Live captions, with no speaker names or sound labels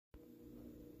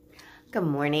Good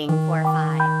morning,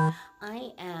 4-5.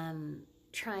 I am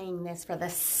trying this for the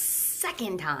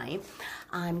second time.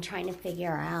 I'm trying to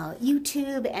figure out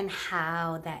YouTube and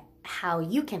how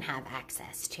you can have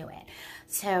access to it.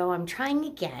 So I'm trying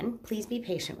again. Please be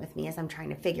patient with me as I'm trying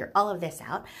to figure all of this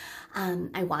out.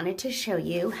 I wanted to show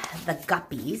you the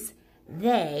guppies.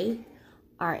 They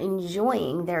are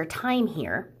enjoying their time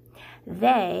here.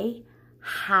 They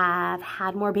have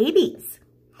had more babies.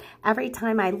 Every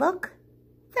time I look,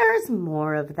 there's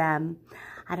more of them.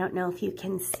 I don't know if you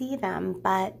can see them,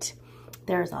 but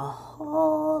there's a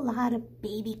whole lot of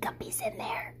baby guppies in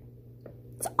there.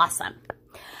 It's awesome.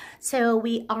 So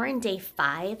we are in day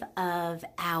 5 of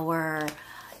our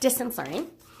distance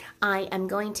learning. I am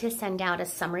going to send out a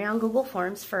summary on Google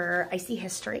Forms for IC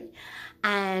History.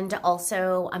 And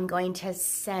also I'm going to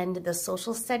send the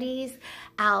social studies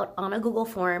out on a Google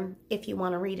form if you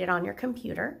want to read it on your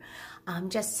computer,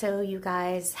 just so you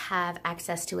guys have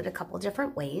access to it a couple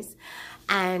different ways.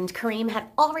 And Kareem had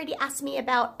already asked me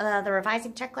about the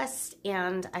revising checklist,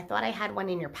 and I thought I had one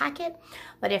in your packet,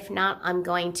 but if not, I'm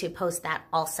going to post that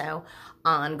also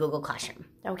on Google Classroom,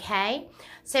 okay?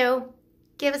 So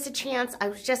give us a chance. I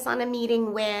was just on a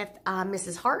meeting with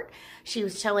Mrs. Hart. She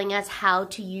was showing us how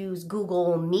to use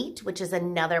Google Meet, which is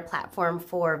another platform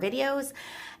for videos,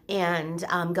 and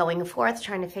going forth,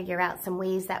 trying to figure out some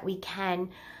ways that we can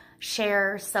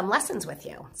share some lessons with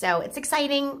you. So it's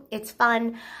exciting, it's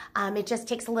fun. It just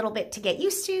takes a little bit to get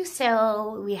used to,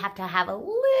 so we have to have a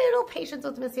little patience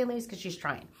with Miss Annalise because she's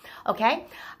trying. Okay?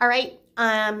 All right,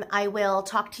 I will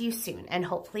talk to you soon, and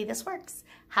hopefully this works.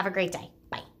 Have a great day.